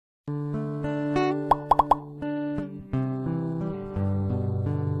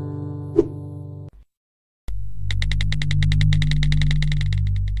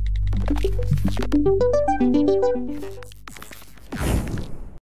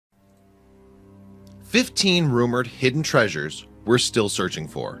15 rumored hidden treasures we're still searching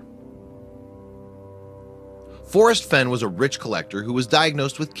for. Forrest Fenn was a rich collector who was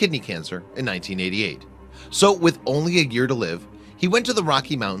diagnosed with kidney cancer in 1988. So with only a year to live, he went to the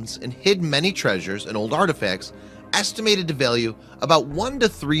Rocky Mountains and hid many treasures and old artifacts estimated to value about $1 to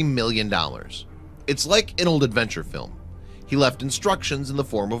 $3 million. It's like an old adventure film. He left instructions in the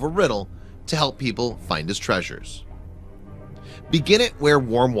form of a riddle to help people find his treasures. Begin it where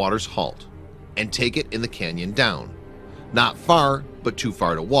warm waters halt, and take it in the canyon down. Not far, but too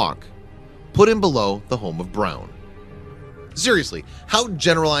far to walk. Put him below the home of Brown. Seriously, how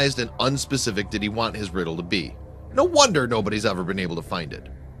generalized and unspecific did he want his riddle to be? No wonder nobody's ever been able to find it.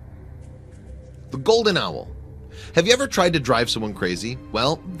 The Golden Owl. Have you ever tried to drive someone crazy?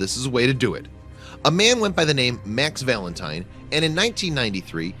 Well, this is a way to do it. A man went by the name Max Valentine, and in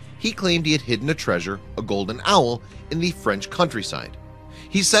 1993 he claimed he had hidden a treasure, a golden owl, in the French countryside.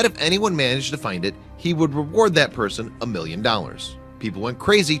 He said if anyone managed to find it, he would reward that person $1 million. People went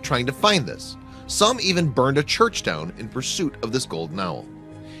crazy trying to find this. Some even burned a church down in pursuit of this golden owl.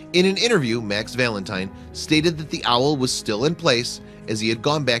 In an interview, Max Valentine stated that the owl was still in place as he had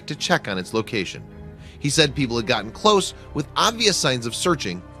gone back to check on its location. He said people had gotten close with obvious signs of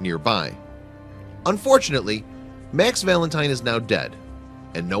searching nearby. Unfortunately, Max Valentine is now dead,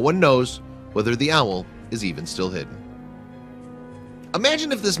 and no one knows whether the owl is even still hidden.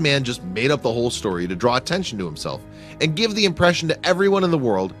 Imagine if this man just made up the whole story to draw attention to himself and give the impression to everyone in the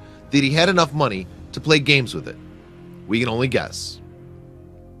world that he had enough money to play games with it. We can only guess.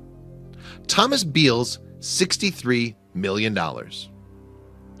 Thomas Beale's $63 million.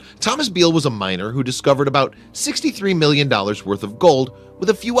 Thomas Beale was a miner who discovered about $63 million worth of gold with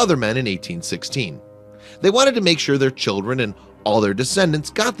a few other men in 1816. They wanted to make sure their children and all their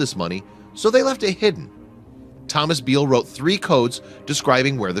descendants got this money, so they left it hidden. Thomas Beale wrote 3 codes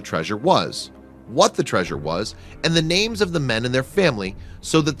describing where the treasure was, what the treasure was, and the names of the men and their family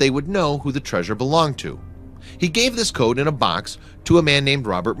so that they would know who the treasure belonged to. He gave this code in a box to a man named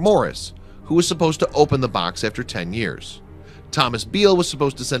Robert Morris, who was supposed to open the box after 10 years. Thomas Beale was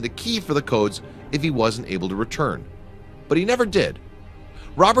supposed to send a key for the codes if he wasn't able to return, but he never did.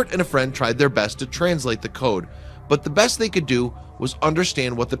 Robert and a friend tried their best to translate the code, but the best they could do was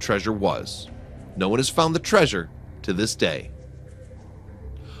understand what the treasure was. No one has found the treasure to this day.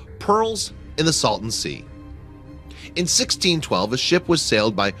 Pearls in the Salton Sea. In 1612, a ship was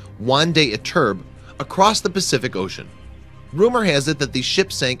sailed by Juan de Iturbide across the Pacific Ocean. Rumor has it that the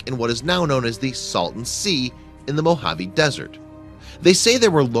ship sank in what is now known as the Salton Sea in the Mojave Desert. They say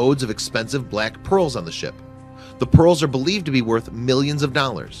there were loads of expensive black pearls on the ship. The pearls are believed to be worth millions of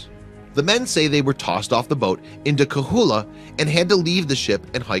dollars. The men say they were tossed off the boat into Kahula and had to leave the ship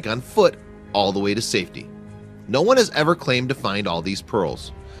and hike on foot all the way to safety. No one has ever claimed to find all these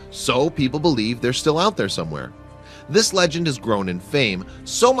pearls, so people believe they're still out there somewhere. This legend has grown in fame,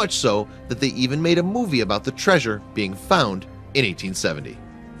 so much so that they even made a movie about the treasure being found in 1870.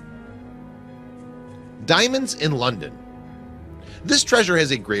 Diamonds in London. This treasure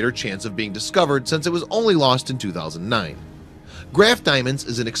has a greater chance of being discovered since it was only lost in 2009. Graff Diamonds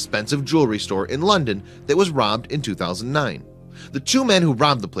is an expensive jewelry store in London that was robbed in 2009. The 2 men who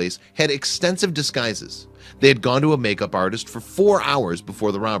robbed the place had extensive disguises. They had gone to a makeup artist for 4 hours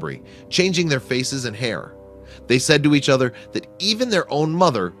before the robbery, changing their faces and hair. They said to each other that even their own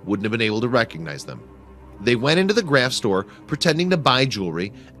mother wouldn't have been able to recognize them. They went into the Graff store pretending to buy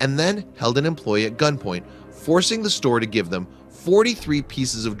jewelry and then held an employee at gunpoint, forcing the store to give them 43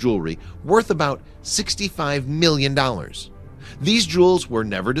 pieces of jewelry worth about $65 million. These jewels were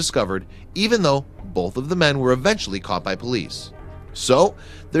never discovered, even though both of the men were eventually caught by police. So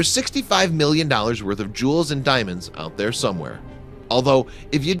there's $65 million worth of jewels and diamonds out there somewhere. Although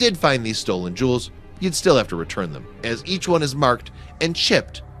if you did find these stolen jewels, you'd still have to return them, as each one is marked and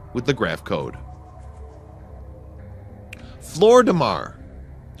chipped with the Graff code. Flor de Mar.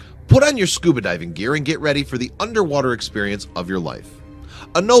 Put on your scuba diving gear and get ready for the underwater experience of your life.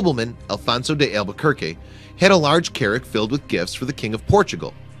 A nobleman, Alfonso de Albuquerque, had a large carrack filled with gifts for the King of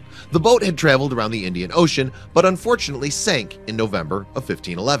Portugal. The boat had traveled around the Indian Ocean, but unfortunately sank in November of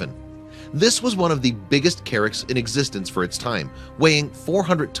 1511. This was one of the biggest carracks in existence for its time, weighing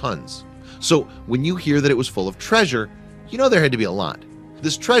 400 tons. So when you hear that it was full of treasure, you know there had to be a lot.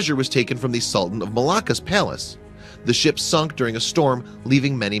 This treasure was taken from the Sultan of Malacca's palace. The ship sunk during a storm,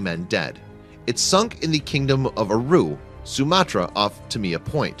 leaving many men dead. It sunk in the kingdom of Aru, Sumatra, off Timia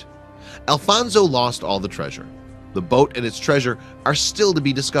Point. Alfonso lost all the treasure. The boat and its treasure are still to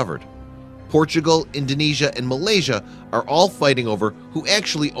be discovered. Portugal, Indonesia, and Malaysia are all fighting over who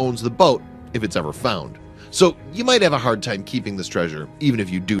actually owns the boat if it's ever found. So you might have a hard time keeping this treasure even if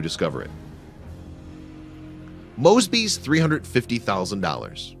you do discover it. Mosby's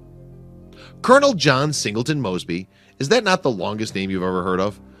 $350,000. Colonel John Singleton Mosby, is that not the longest name you've ever heard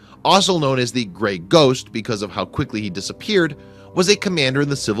of? Also known as the Gray Ghost because of how quickly he disappeared, was a commander in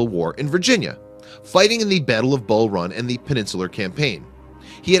the Civil War in Virginia, fighting in the Battle of Bull Run and the Peninsular Campaign.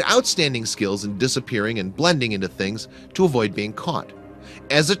 He had outstanding skills in disappearing and blending into things to avoid being caught.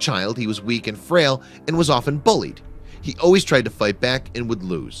 As a child, he was weak and frail and was often bullied. He always tried to fight back and would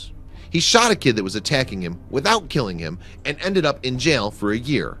lose. He shot a kid that was attacking him without killing him and ended up in jail for a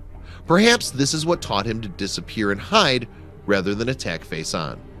year. Perhaps this is what taught him to disappear and hide rather than attack face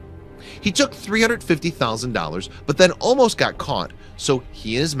on. He took $350,000 but then almost got caught, so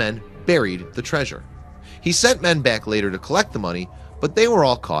he and his men buried the treasure. He sent men back later to collect the money, but they were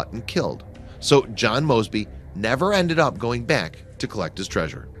all caught and killed. So John Mosby never ended up going back to collect his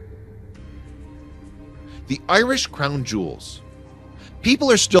treasure. The Irish Crown Jewels.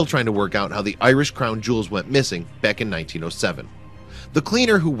 People are still trying to work out how the Irish Crown Jewels went missing back in 1907. The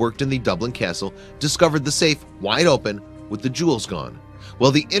cleaner who worked in the Dublin castle discovered the safe wide open with the jewels gone,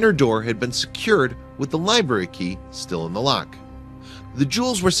 while the inner door had been secured with the library key still in the lock. The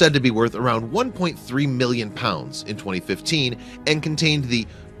jewels were said to be worth around 1.3 million pounds in 2015 and contained the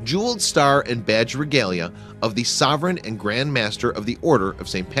jeweled star and badge regalia of the Sovereign and Grand Master of the Order of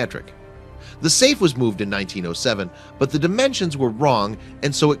St. Patrick. The safe was moved in 1907, but the dimensions were wrong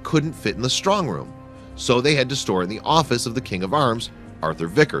and so it couldn't fit in the strong room. So they had to store it in the office of the King of Arms, Arthur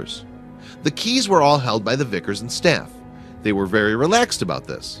Vickers. The keys were all held by the Vickers and staff. They were very relaxed about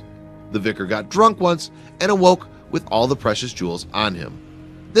this. The vicar got drunk once and awoke with all the precious jewels on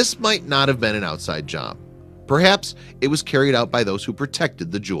him. This might not have been an outside job. Perhaps it was carried out by those who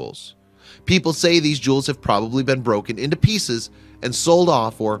protected the jewels. People say these jewels have probably been broken into pieces and sold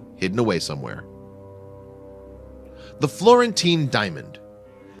off or hidden away somewhere. The Florentine Diamond.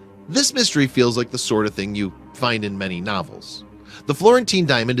 This mystery feels like the sort of thing you find in many novels. The Florentine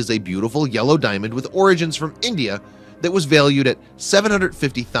diamond is a beautiful yellow diamond with origins from India that was valued at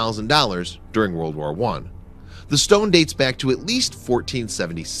 $750,000 during World War I. The stone dates back to at least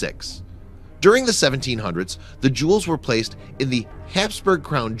 1476. During the 1700s, the jewels were placed in the Habsburg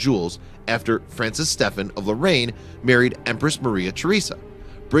crown jewels after Francis Stephen of Lorraine married Empress Maria Theresa,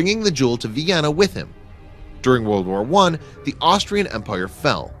 bringing the jewel to Vienna with him. During World War I, the Austrian Empire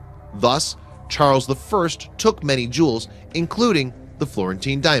fell. Thus, Charles I took many jewels, including the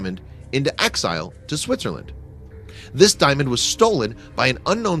Florentine diamond, into exile to Switzerland. This diamond was stolen by an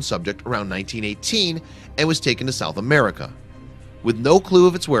unknown subject around 1918 and was taken to South America. With no clue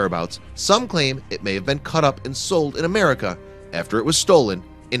of its whereabouts, some claim it may have been cut up and sold in America after it was stolen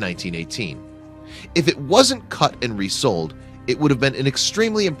in 1918. If it wasn't cut and resold, it would have been an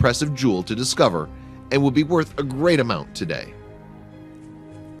extremely impressive jewel to discover and would be worth a great amount today.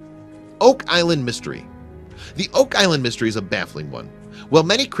 Oak Island Mystery. The Oak Island Mystery is a baffling one. While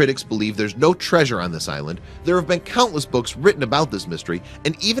many critics believe there's no treasure on this island, there have been countless books written about this mystery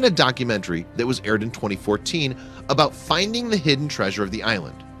and even a documentary that was aired in 2014 about finding the hidden treasure of the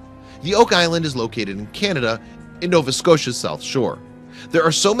island. The Oak Island is located in Canada in Nova Scotia's South Shore. There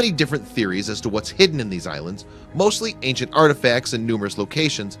are so many different theories as to what's hidden in these islands, mostly ancient artifacts and numerous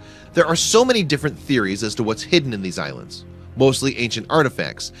locations. There are so many different theories as to what's hidden in these islands, mostly ancient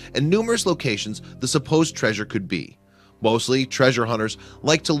artifacts, and numerous locations the supposed treasure could be. Mostly, treasure hunters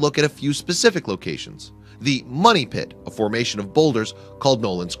like to look at a few specific locations. The Money Pit, a formation of boulders called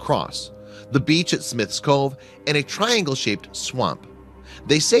Nolan's Cross, the beach at Smith's Cove, and a triangle-shaped swamp.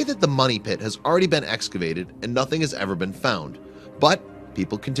 They say that the Money Pit has already been excavated and nothing has ever been found, but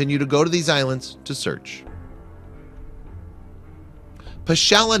people continue to go to these islands to search.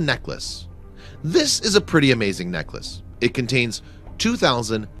 Pashala Necklace. This is a pretty amazing necklace. It contains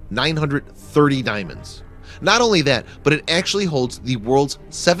 2,930 diamonds. Not only that, but it actually holds the world's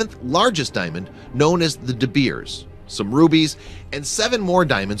 7th largest diamond, known as the De Beers, some rubies, and 7 more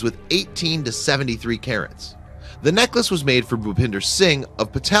diamonds with 18 to 73 carats. The necklace was made for Bhupinder Singh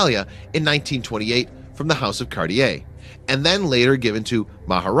of Patalia in 1928 from the House of Cartier, and then later given to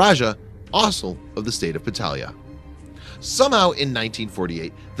Maharaja, also of the state of Patalia. Somehow in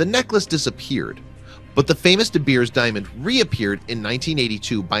 1948, the necklace disappeared, but the famous De Beers diamond reappeared in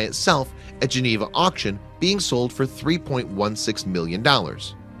 1982 by itself at Geneva auction, being sold for $3.16 million.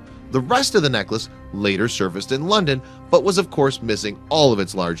 The rest of the necklace later surfaced in London, but was of course missing all of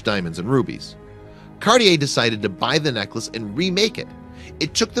its large diamonds and rubies. Cartier decided to buy the necklace and remake it.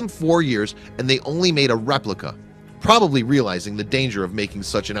 It took them 4 years and they only made a replica, probably realizing the danger of making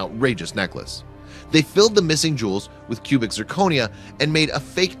such an outrageous necklace. They filled the missing jewels with cubic zirconia and made a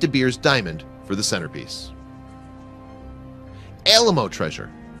fake De Beers diamond for the centerpiece. Alamo Treasure.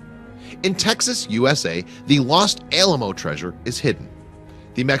 In Texas, USA, the Lost Alamo treasure is hidden.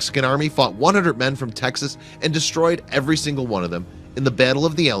 The Mexican army fought 100 men from Texas and destroyed every single one of them in the Battle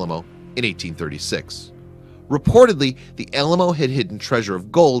of the Alamo in 1836. Reportedly, the Alamo had hidden treasure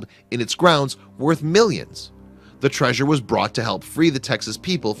of gold in its grounds worth millions. The treasure was brought to help free the Texas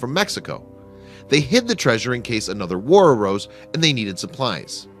people from Mexico. They hid the treasure in case another war arose and they needed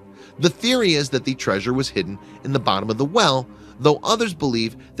supplies. The theory is that the treasure was hidden in the bottom of the well, though others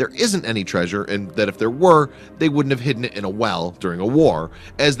believe there isn't any treasure and that if there were, they wouldn't have hidden it in a well during a war,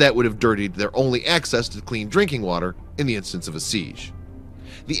 as that would have dirtied their only access to clean drinking water in the instance of a siege.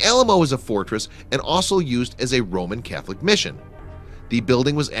 The Alamo is a fortress and also used as a Roman Catholic mission. The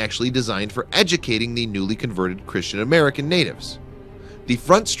building was actually designed for educating the newly converted Christian American natives. The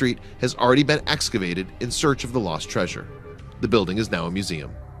front street has already been excavated in search of the lost treasure. The building is now a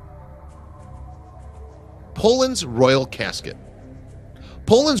museum. Poland's Royal Casket.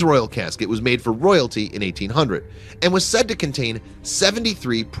 Poland's royal casket was made for royalty in 1800 and was said to contain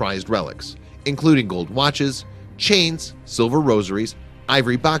 73 prized relics, including gold watches, chains, silver rosaries,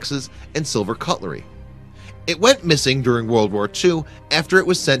 ivory boxes, and silver cutlery. It went missing during World War II after it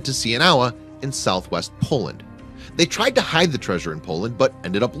was sent to Sieniawa in southwest Poland. They tried to hide the treasure in Poland but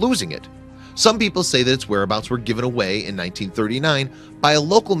ended up losing it. Some people say that its whereabouts were given away in 1939 by a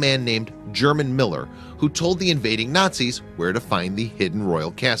local man named German Miller, who told the invading Nazis where to find the hidden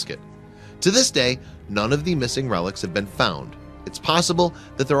royal casket. To this day, none of the missing relics have been found. It's possible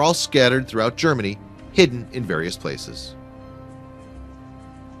that they're all scattered throughout Germany, hidden in various places.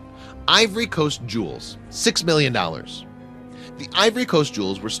 Ivory Coast Jewels, $6 million. The Ivory Coast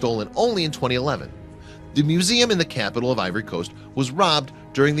jewels were stolen only in 2011. The museum in the capital of Ivory Coast was robbed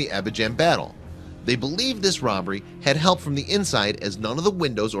during the Abidjan battle. They believe this robbery had help from the inside, as none of the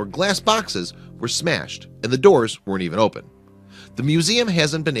windows or glass boxes were smashed and the doors weren't even open. The museum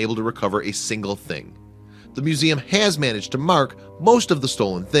hasn't been able to recover a single thing. The museum has managed to mark most of the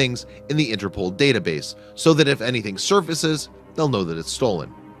stolen things in the Interpol database so that if anything surfaces, they'll know that it's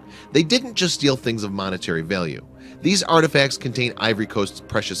stolen. They didn't just steal things of monetary value. These artifacts contain Ivory Coast's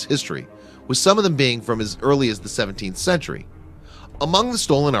precious history, with some of them being from as early as the 17th century. Among the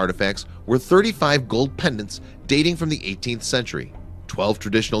stolen artifacts were 35 gold pendants dating from the 18th century, 12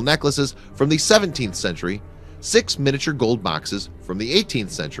 traditional necklaces from the 17th century, 6 miniature gold boxes from the 18th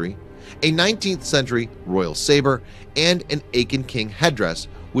century, a 19th century royal saber, and an Akan king headdress,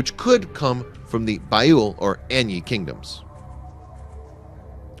 which could come from the Baoul or Agni kingdoms.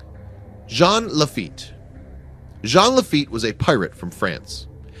 Jean Lafitte. Jean Lafitte was a pirate from France.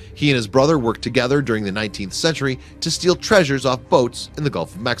 He and his brother worked together during the 19th century to steal treasures off boats in the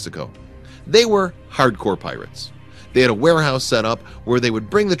Gulf of Mexico. They were hardcore pirates. They had a warehouse set up where they would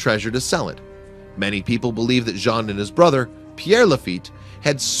bring the treasure to sell it. Many people believe that Jean and his brother, Pierre Lafitte,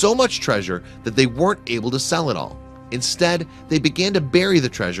 had so much treasure that they weren't able to sell it all. Instead, they began to bury the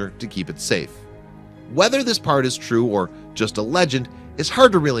treasure to keep it safe. Whether this part is true or just a legend is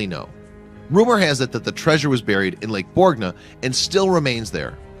hard to really know. Rumor has it that the treasure was buried in Lake Borgne and still remains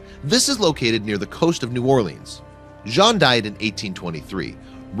there. This is located near the coast of New Orleans. Jean died in 1823,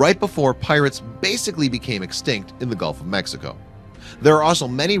 right before pirates basically became extinct in the Gulf of Mexico. There are also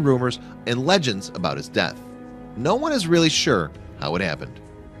many rumors and legends about his death. No one is really sure how it happened.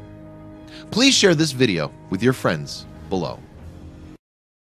 Please share this video with your friends below.